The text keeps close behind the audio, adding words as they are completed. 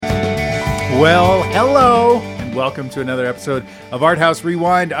Well, hello, and welcome to another episode of Art House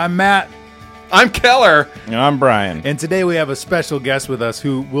Rewind. I'm Matt. I'm Keller. And I'm Brian. And today we have a special guest with us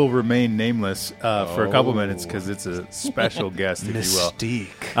who will remain nameless for a couple minutes because it's a special guest, if you will.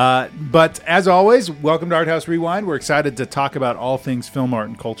 Mystique. But as always, welcome to Art House Rewind. We're excited to talk about all things film, art,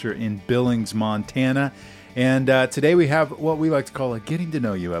 and culture in Billings, Montana. And today we have what we like to call a Getting to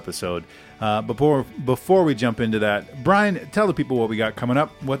Know You episode. Before we jump into that, Brian, tell the people what we got coming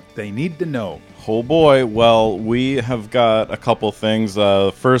up, what they need to know. Oh boy, well, we have got a couple things.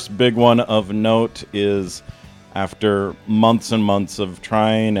 The first big one of note is after months and months of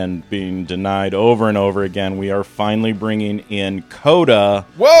trying and being denied over and over again, we are finally bringing in Coda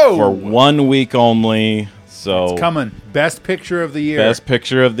for 1 week only. So It's coming. Best picture of the year. Best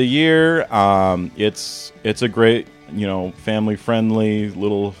picture of the year. It's a great, family-friendly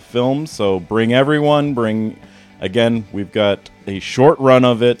little film. So bring everyone. Again, we've got a short run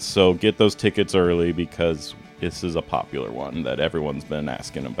of it, so get those tickets early because this is a popular one that everyone's been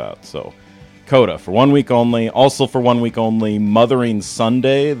asking about. So Coda for 1 week only. Also for 1 week only, Mothering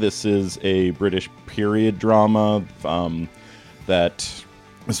Sunday. This is a British period drama that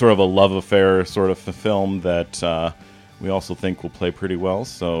is sort of a love affair sort of a film that we also think will play pretty well.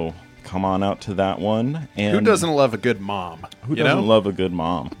 So come on out to that one. And Who doesn't love a good mom? Who doesn't love a good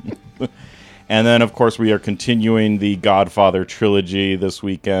mom? And then, of course, we are continuing the Godfather trilogy this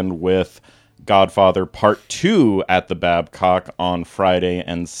weekend with Godfather Part 2 at the Babcock on Friday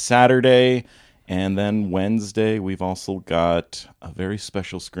and Saturday. And then Wednesday, we've also got a very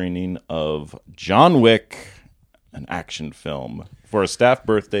special screening of John Wick, an action film, for a staff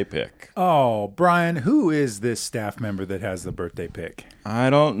birthday pick. Oh, Brian, who is this staff member that has the birthday pick? I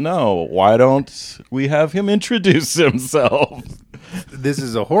don't know. Why don't we have him introduce himself? This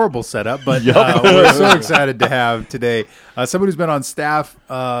is a horrible setup, but we're so excited to have today someone who's been on staff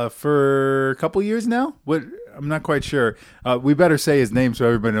for a couple years now. I'm not quite sure. We better say his name so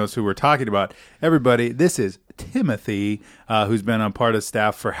everybody knows who we're talking about. Everybody, this is Timothy, who's been on part of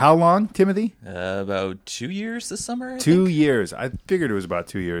staff for how long, Timothy? About 2 years this summer, I 2 think. years. I figured it was about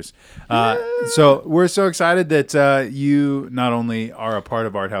 2 years. So we're so excited that you not only are a part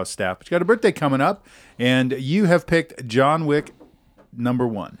of Art House staff, but you got a birthday coming up, and you have picked John Wick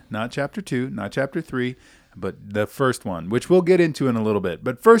 #1, not Chapter 2, not Chapter 3, but the first one, which we'll get into in a little bit.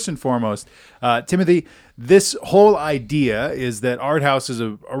 But first and foremost, Timothy, this whole idea is that Art House is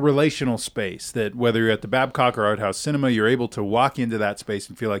a relational space, that whether you're at the Babcock or Art House Cinema, you're able to walk into that space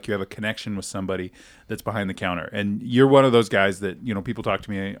and feel like you have a connection with somebody that's behind the counter. And you're one of those guys that, people talk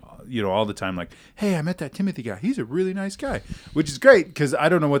to me, all the time, like, hey, I met that Timothy guy. He's a really nice guy, which is great because I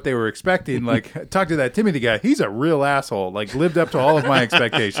don't know what they were expecting. Like, talk to that Timothy guy. He's a real asshole, like lived up to all of my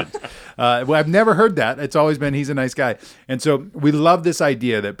expectations. Well, I've never heard that. It's always been he's a nice guy. And so we love this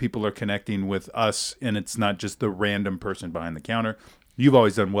idea that people are connecting with us, and it's not just the random person behind the counter. You've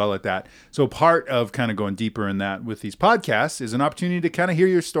always done well at that. So part of kind of going deeper in that with these podcasts is an opportunity to kind of hear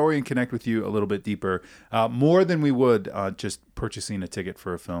your story and connect with you a little bit deeper, more than we would just purchasing a ticket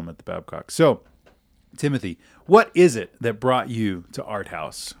for a film at the Babcock. So, Timothy, what is it that brought you to Art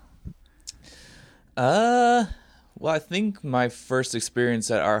House? Well, I think my first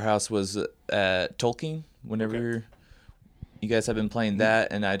experience at Art House was at Tolkien, whenever you guys have been playing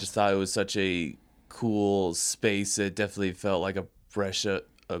that, and I just thought it was such a cool space. It definitely felt like a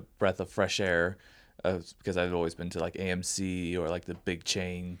breath of fresh air, because I've always been to like AMC or like the big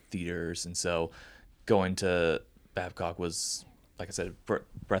chain theaters, and so going to Babcock was, like I said,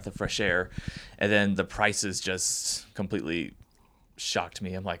 breath of fresh air. And then the prices just completely shocked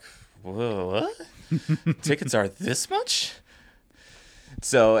me. I'm like, whoa, what? Tickets are this much?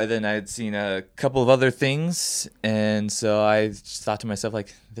 So, and then I had seen a couple of other things, and so I just thought to myself,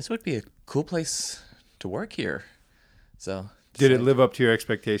 like, this would be a cool place to work here. So, Did it live up to your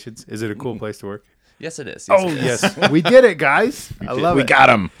expectations? Is it a cool place to work? yes, it is. Yes. We did it, guys. I love it. We got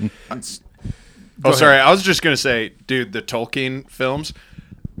him. Sorry. I was just going to say, dude, the Tolkien films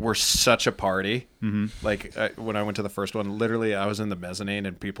were such a party. Mm-hmm. Like, when I went to the first one, literally, I was in the mezzanine,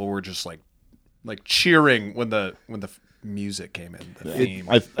 and people were just, like cheering when the music came in, the theme.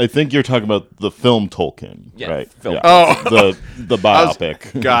 I think you're talking about the film Tolkien, Yeah, right? film. Yeah. Oh. the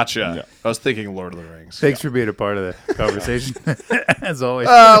biopic. Gotcha. Yeah. I was thinking Lord of the Rings. Thanks for being a part of the conversation, as always.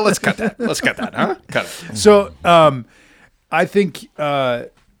 Let's cut that. Let's cut that, huh? Cut it. So, I think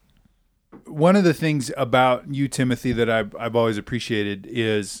one of the things about you, Timothy, that I've always appreciated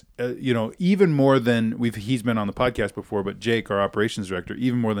is, even more than he's been on the podcast before, but Jake, our operations director,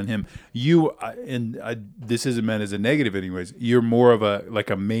 even more than him, this isn't meant as a negative anyways, you're more of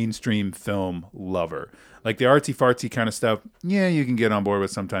a mainstream film lover. Like the artsy fartsy kind of stuff, yeah, you can get on board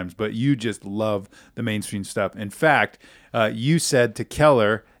with sometimes, but you just love the mainstream stuff. In fact, you said to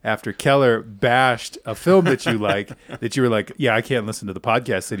Keller, after Keller bashed a film that you like, that you were like, yeah, I can't listen to the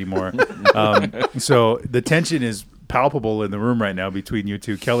podcast anymore. So the tension is palpable in the room right now between you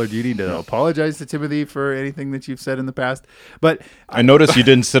two. Keller, do you need to apologize to Timothy for anything that you've said in the past? But I noticed you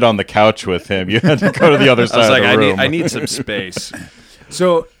didn't sit on the couch with him. You had to go to the other side of the room. I need some space.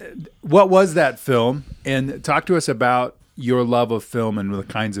 So what was that film? And talk to us about your love of film and the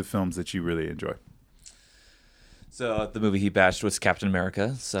kinds of films that you really enjoy. So the movie he bashed was Captain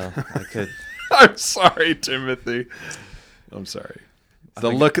America. So I could. I'm sorry, Timothy. I'm sorry. The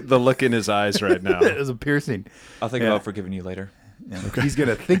look in his eyes right now. It was a piercing. I'll think about forgiving you later. Yeah. Okay. He's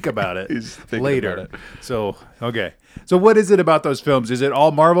gonna think about it later. About it. So okay. So what is it about those films? Is it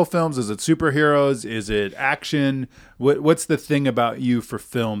all Marvel films? Is it superheroes? Is it action? What's the thing about you for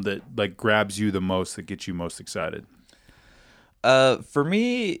film that like grabs you the most, that gets you most excited? For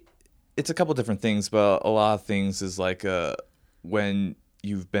me, it's a couple different things, but a lot of things is like when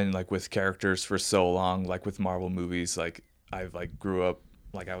you've been like with characters for so long, like with Marvel movies, like I've like grew up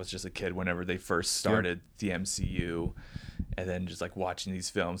like I was just a kid whenever they first started the MCU, and then just like watching these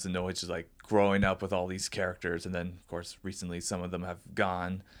films and it's just like growing up with all these characters, and then of course recently some of them have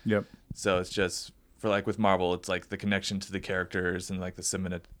gone. Yep. So it's just for like with Marvel, it's like the connection to the characters and like the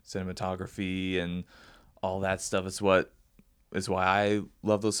cinematography and all that stuff is why I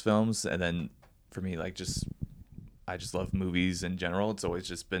love those films. And then for me, like I just love movies in general. It's always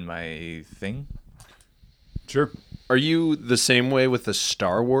just been my thing. Sure. Are you the same way with the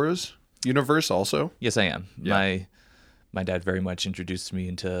Star Wars universe also? Yes, I am. Yeah. My dad very much introduced me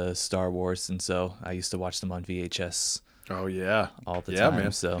into Star Wars, and so I used to watch them on VHS. Oh yeah, all the time.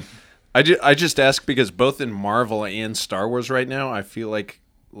 Man. So I just ask because both in Marvel and Star Wars right now, I feel like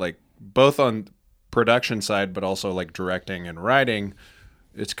both on production side, but also like directing and writing,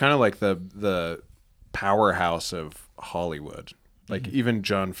 it's kind of like the powerhouse of Hollywood. Like even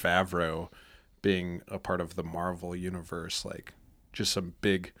Jon Favreau being a part of the Marvel universe, like just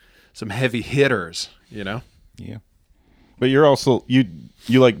some heavy hitters, you know? Yeah. But you're also you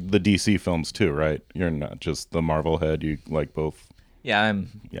like the DC films too, right? You're not just the Marvel head. You like both. Yeah,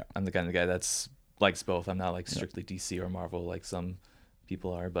 I'm the kind of guy that's likes both. I'm not like strictly DC or Marvel like some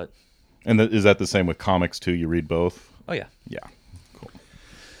people are, but. And is that the same with comics too? You read both? Oh yeah. Yeah. Cool.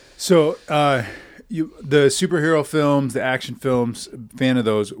 So the superhero films, the action films, fan of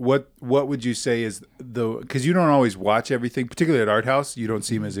those. What would you say is because you don't always watch everything, particularly at Art House, you don't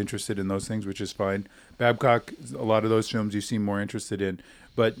seem as interested in those things, which is fine. Babcock, a lot of those films you seem more interested in.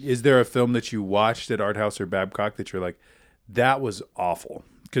 But is there a film that you watched at Art House or Babcock that you're like, that was awful,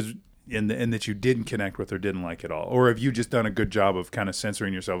 and that you didn't connect with or didn't like at all? Or have you just done a good job of kind of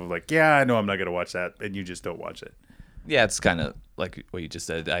censoring yourself of like, yeah, I know I'm not going to watch that, and you just don't watch it? Yeah, it's kind of like what you just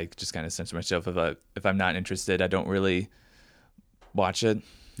said. I just kind of censor myself. If I'm not interested, I don't really watch it.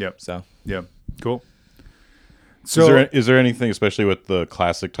 Yep. So yeah, cool. So is there anything, especially with the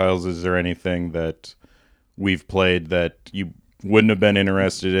classic titles, is there anything that we've played that you wouldn't have been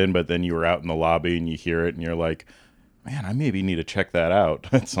interested in, but then you were out in the lobby and you hear it and you're like, man, I maybe need to check that out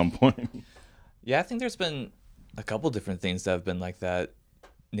at some point? Yeah, I think there's been a couple different things that have been like that.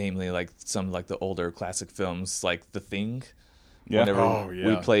 Namely, like some like the older classic films, like The Thing. Yeah. Whenever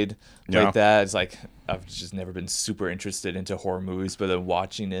we played Yeah. that, it's like I've just never been super interested into horror movies, but then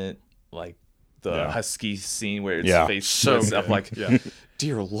watching it, like the husky scene where its face splits up, like,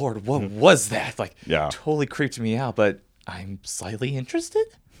 dear Lord, what was that? Like, totally creeped me out, but I'm slightly interested.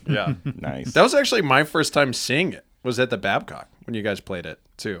 Yeah, Nice. that was actually my first time seeing it. Was at the Babcock when you guys played it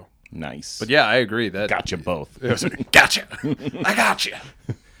too. Nice. But yeah, I agree that Gotcha both. Gotcha. I got you.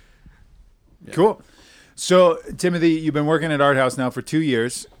 Cool. So, Timothy, you've been working at Art House now for 2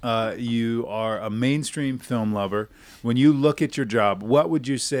 years. You are a mainstream film lover. When you look at your job, what would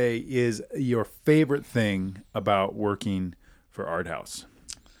you say is your favorite thing about working for Art House?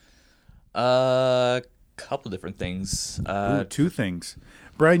 Couple different things. Ooh, 2 things.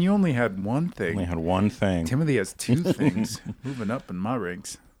 Brian, you only had 1 thing. Only had one thing. Timothy has 2 things. Moving up in my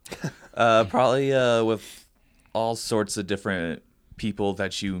ranks. Probably with all sorts of different people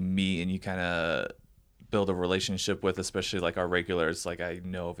that you meet and you kind of build a relationship with, especially like our regulars. Like I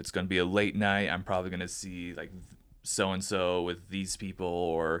know if it's going to be a late night, I'm probably going to see like so-and-so with these people,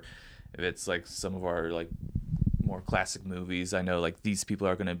 or if it's like some of our like more classic movies. I know like these people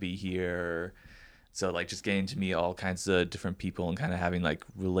are gonna be here, so like just getting to meet all kinds of different people and kind of having like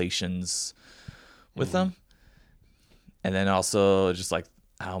relations with them, and then also just like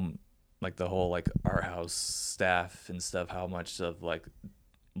how like the whole like art house staff and stuff, how much of like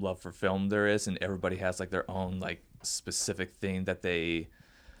love for film there is, and everybody has like their own like specific thing that they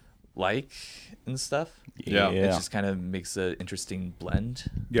like and stuff. Yeah. It just kind of makes an interesting blend.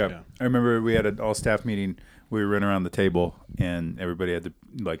 Yeah. I remember we had an all staff meeting. We were running around the table, and everybody had to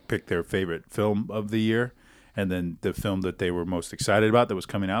like pick their favorite film of the year, and then the film that they were most excited about that was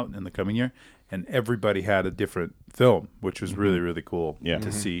coming out in the coming year. And everybody had a different film, which was really, really cool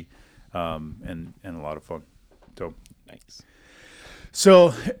to see, and a lot of fun. So Nice.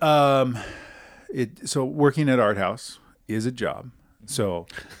 So, so working at Art House is a job. So,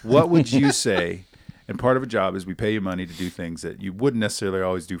 what would you say? And part of a job is we pay you money to do things that you wouldn't necessarily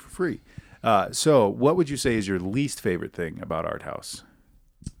always do for free. So, what would you say is your least favorite thing about Art House?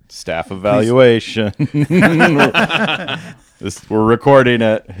 Staff evaluation. We're recording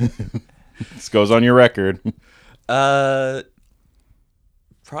it. This goes on your record.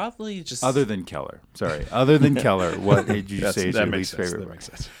 Probably just Other than Keller, sorry. Other than Keller, what did you say is your least favorite? That makes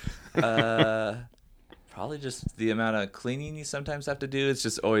sense. probably just the amount of cleaning you sometimes have to do. It's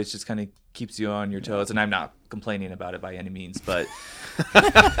just always just kind of keeps you on your toes, and I'm not complaining about it by any means, but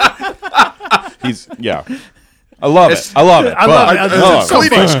I love it. I love it. I love it. It's so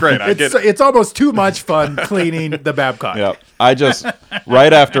Cleaning's fun. great. I get it. It's almost too much fun cleaning the Babcock. Yeah, I just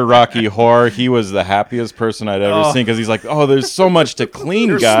right after Rocky Horror, he was the happiest person I'd ever seen because he's like, "Oh, there's so much to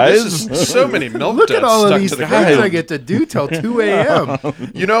clean, guys." There's so many milk Look at duds all of stuck these to the things ground. I get to do till 2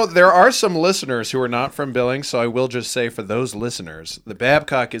 a.m. You know, there are some listeners who are not from Billings, so I will just say for those listeners, the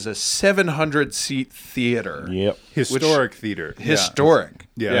Babcock is a 700-seat theater. Yep. Historic theater. Historic.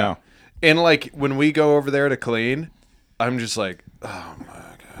 Yeah. Yeah. And like when we go over there to clean, I'm just like, oh my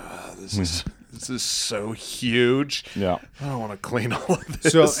God, this is so huge. Yeah. I don't want to clean all of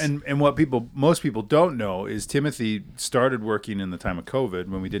this. So and what most people don't know is Timothy started working in the time of COVID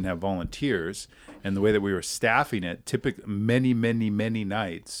when we didn't have volunteers, and the way that we were staffing it, typically many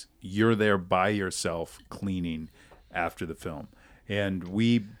nights you're there by yourself cleaning after the film. And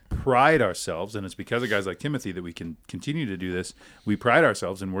we pride ourselves, and it's because of guys like Timothy that we can continue to do this. We pride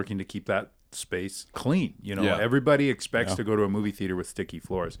ourselves in working to keep that space clean. You know, everybody expects to go to a movie theater with sticky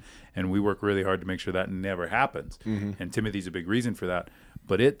floors, and we work really hard to make sure that never happens. And Timothy's a big reason for that,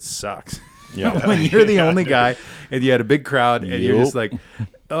 but it sucks. Yeah. When you're the only guy and you had a big crowd and you're just like,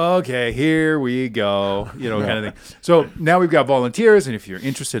 okay, here we go, kind of thing. So now we've got volunteers, and if you're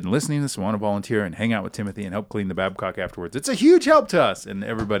interested in listening to this, want to volunteer and hang out with Timothy and help clean the Babcock afterwards, it's a huge help to us, and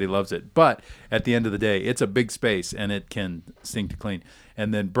everybody loves it. But at the end of the day, it's a big space, and it can stink to clean.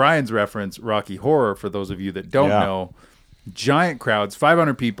 And then Brian's reference, Rocky Horror, for those of you that don't know, giant crowds,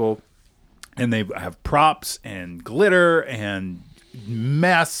 500 people, and they have props and glitter and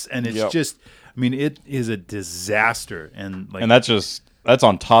mess, and it's just, I mean, it is a disaster. And that's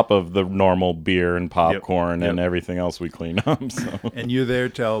on top of the normal beer and popcorn and everything else we clean up. So. And you're there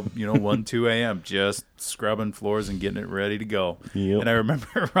till 1, 2 a.m. just scrubbing floors and getting it ready to go. Yep. And I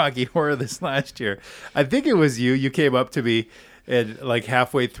remember Rocky Horror this last year. I think it was you. You came up to me, and like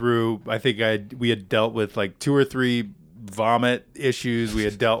halfway through, I think we had dealt with like 2 or 3 vomit issues. We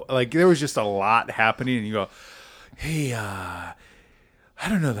had there was just a lot happening, and you go, "Hey, I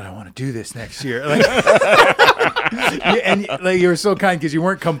don't know that I want to do this next year." Like, and like you were so kind because you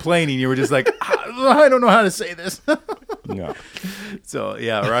weren't complaining. You were just like, I don't know how to say this. Yeah. So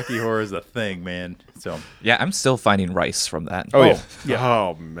yeah, Rocky Horror is a thing, man. So yeah, I'm still finding rice from that. Oh yeah.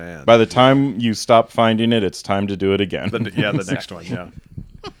 Oh man. By the time you stop finding it, it's time to do it again. The next one. Yeah.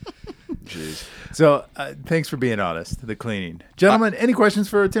 Jeez. So thanks for being honest. The cleaning, gentlemen. Any questions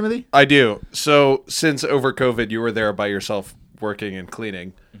for Timothy? I do. So since over COVID, you were there by yourself working and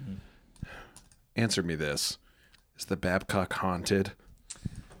cleaning. Answer me this: is the Babcock haunted?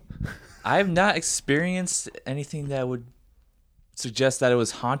 I have not experienced anything that would suggest that it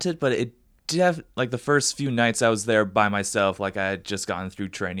was haunted, but it did have, like, the first few nights I was there by myself, like I had just gotten through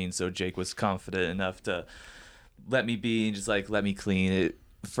training, so Jake was confident enough to let me be and just like let me clean it.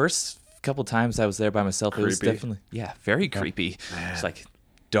 First couple times I was there by myself, it was definitely very creepy. It's like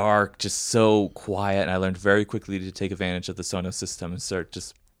dark, just so quiet, and I learned very quickly to take advantage of the Sonos system and start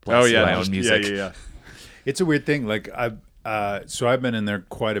just blasting my own music. Yeah. It's a weird thing. Like I've been in there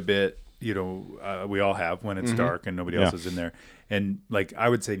quite a bit. We all have when it's dark and nobody else is in there. And like I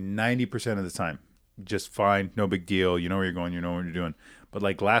would say 90% of the time, just fine, no big deal. You know where you're going, you know what you're doing. But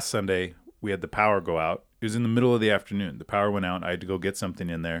like last Sunday, we had the power go out. It was in the middle of the afternoon. The power went out. I had to go get something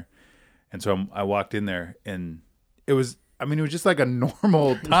in there. And so I walked in there, and it was. I mean, it was just like a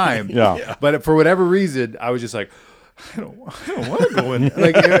normal time. Yeah. But for whatever reason, I was just like, I don't want to go in.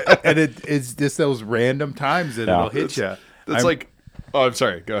 Like, and it's just those random times that it'll hit you. It's like, oh, I'm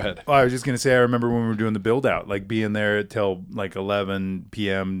sorry. Go ahead. I was just gonna say, I remember when we were doing the build out, like being there till like 11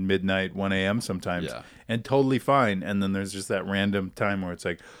 p.m., midnight, 1 a.m. sometimes, and totally fine. And then there's just that random time where it's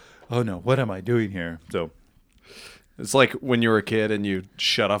like, oh no, what am I doing here? So. It's like when you were a kid and you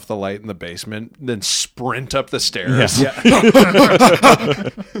shut off the light in the basement, then sprint up the stairs. Yeah.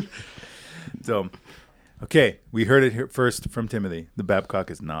 So, okay, we heard it here first from Timothy. The Babcock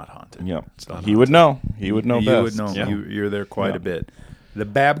is not haunted. Yeah, not he would know. He would know You best. would know. Yeah. You're there quite a bit. The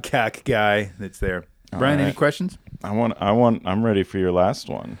Babcock guy that's there. Brian, any right. questions? I'm ready for your last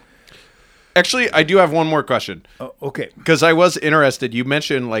one. Actually, I do have one more question. Oh, okay. Because I was interested. You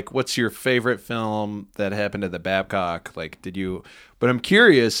mentioned, like, what's your favorite film that happened at the Babcock? Like, but I'm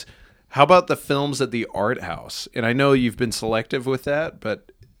curious, how about the films at the Art House? And I know you've been selective with that, but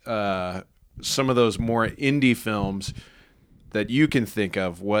some of those more indie films that you can think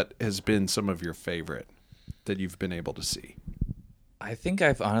of, what has been some of your favorite that you've been able to see? I think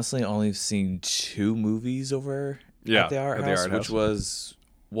I've honestly only seen 2 movies over at the Art House, which was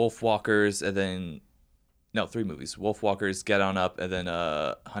Wolfwalkers and then 3 movies. Wolfwalkers, Get On Up, and then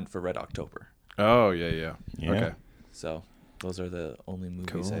Hunt for Red October. Oh, yeah. Okay. So those are the only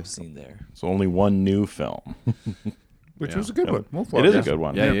movies I've seen there. It's only one new film. Which was a good one. It is a good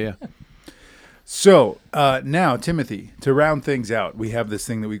one. Yeah. So now, Timothy, to round things out, we have this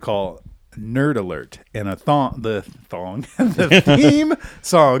thing that we call Nerd Alert, and the theme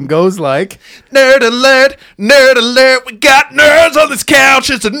song goes like, Nerd alert, we got nerds on this couch,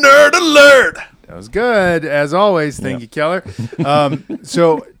 it's a nerd alert. That was good, as always. Thank you, Keller.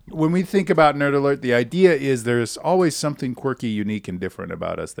 So when we think about Nerd Alert, the idea is there's always something quirky, unique, and different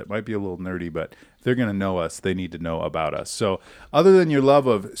about us that might be a little nerdy, but if they're going to know us, they need to know about us. So other than your love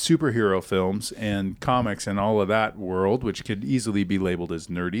of superhero films and comics and all of that world, which could easily be labeled as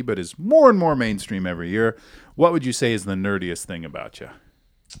nerdy, but is more and more mainstream every year, what would you say is the nerdiest thing about you?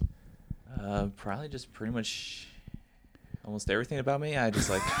 Probably just pretty much almost everything about me. I just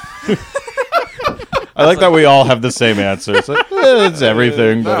like... I like that we all have the same answer. It's like, it's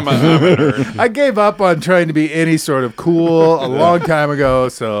everything. But I'm a nerd. I gave up on trying to be any sort of cool a long time ago,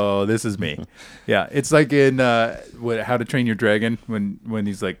 so this is me. Yeah, it's like in How to Train Your Dragon when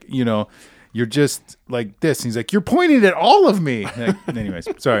he's like, you're just like this. And he's like, you're pointing at all of me. Like, anyways,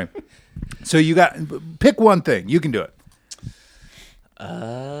 sorry. So you pick one thing. You can do it.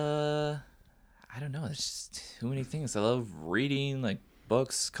 I don't know. There's just too many things. I love reading, like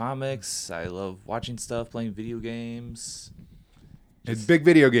books, comics. I love watching stuff, playing video games. It's big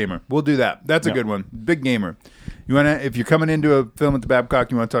video gamer. We'll do that. That's a good one. Big gamer. You wanna if you're coming into a film at the Babcock,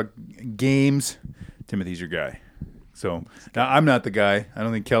 you want to talk games. Timothy's your guy. So now I'm not the guy. I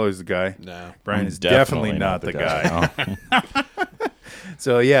don't think Keller's the guy. No, Brian is definitely not the guy. No.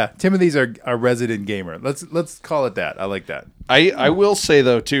 So yeah, Timothy's our resident gamer. Let's call it that. I like that. I will say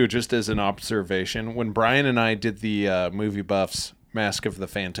though too, just as an observation, when Brian and I did the Movie Buffs Mask of the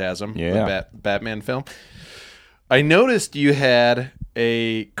Phantasm, the Batman film, I noticed you had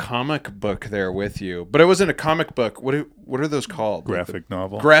a comic book there with you, but it wasn't a comic book. What are those called? Graphic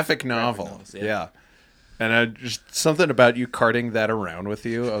novel. Graphic novel. novels, Yeah. And I just something about you carting that around with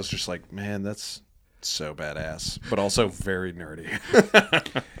you. I was just like, man, that's so badass, but also very nerdy.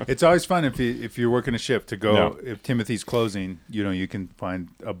 It's always fun if you're working a shift to go. If Timothy's closing, you can find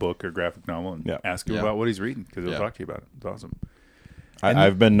a book or graphic novel and ask him about what he's reading because he'll talk to you about it. It's awesome.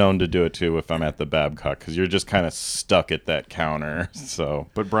 I've been known to do it too if I'm at the Babcock because you're just kind of stuck at that counter. So,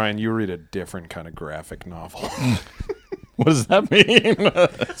 But Brian, you read a different kind of graphic novel. what does that mean?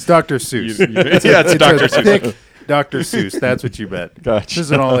 It's Dr. Seuss. It's Dr. Seuss. Thick Dr. Seuss. That's what you bet. Gotcha. This is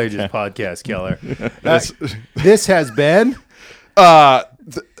an all ages podcast, Keller. This has been Art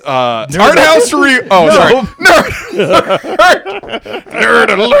House Sorry. Nerd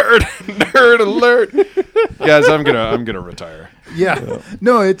alert! Nerd alert! Guys, I'm gonna retire.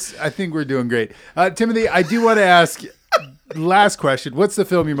 No, I think we're doing great. Timothy, I do want to ask last question. What's the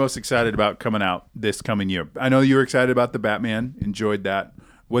film you're most excited about coming out this coming year? I know you were excited about the Batman, enjoyed that.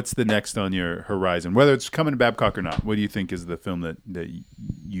 What's the next on your horizon? Whether it's coming to Babcock or not, what do you think is the film that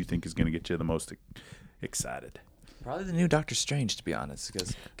you think is going to get you the most excited? Probably the new Doctor Strange, to be honest,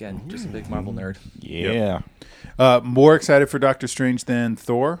 because, again, just a big Marvel nerd. Yeah. More excited for Doctor Strange than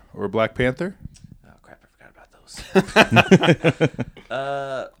Thor or Black Panther? Oh, crap, I forgot about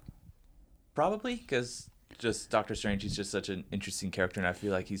those. Probably, because just Doctor Strange, he's just such an interesting character, and I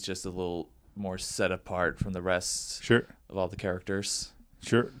feel like he's just a little more set apart from the rest Sure. of all the characters.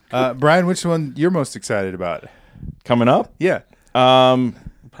 Sure. Brian, which one you're most excited about? Coming up, Yeah.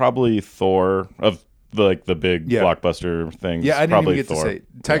 probably Thor of the big blockbuster things. Yeah, I didn't probably even get Thor. to say.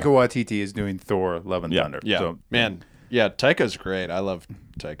 Taika Waititi is doing Thor: Love and Yeah. Thunder. Yeah, So, man. Yeah, Taika's great. I love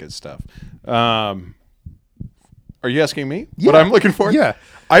Taika's stuff. Are you asking me what I'm looking for? Yeah.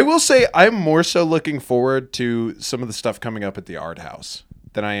 I will say I'm more so looking forward to some of the stuff coming up at the Art House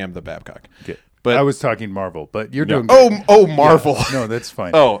than I am the Babcock. Okay. But I was talking Marvel, but you're doing great. oh, Marvel. No, that's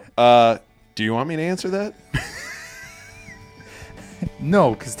fine. Do you want me to answer that?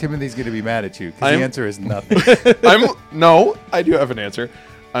 No, because Timothy's going to be mad at you because the I'm- answer is nothing. No, I do have an answer.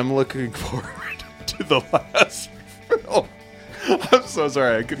 I'm looking forward to the last film. I'm so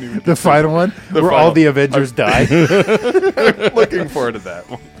sorry, I couldn't even. The final one, where all final. the Avengers die. Looking forward to that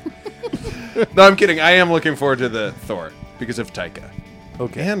one. No, I'm kidding. I am looking forward to the Thor because of Taika.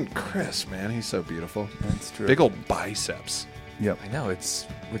 Okay, And Chris, man, he's so beautiful. that's true. Big old biceps. Yep. I know, it's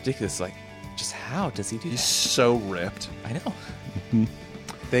ridiculous. Like, just how does he do He's that? so ripped. I know.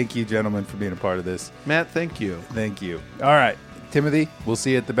 Thank you, gentlemen, for being a part of this. Matt, thank you. Thank you. All right, Timothy, we'll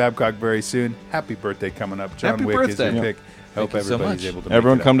see you at the Babcock very soon. Happy birthday coming up. John Happy Wick birthday. is your pick. Hope you so everybody's much. able to make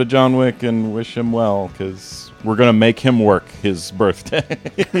Everyone it come to John Wick and wish him well, because we're going to make him work his birthday.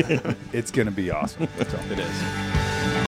 It's going to be awesome. So. It is.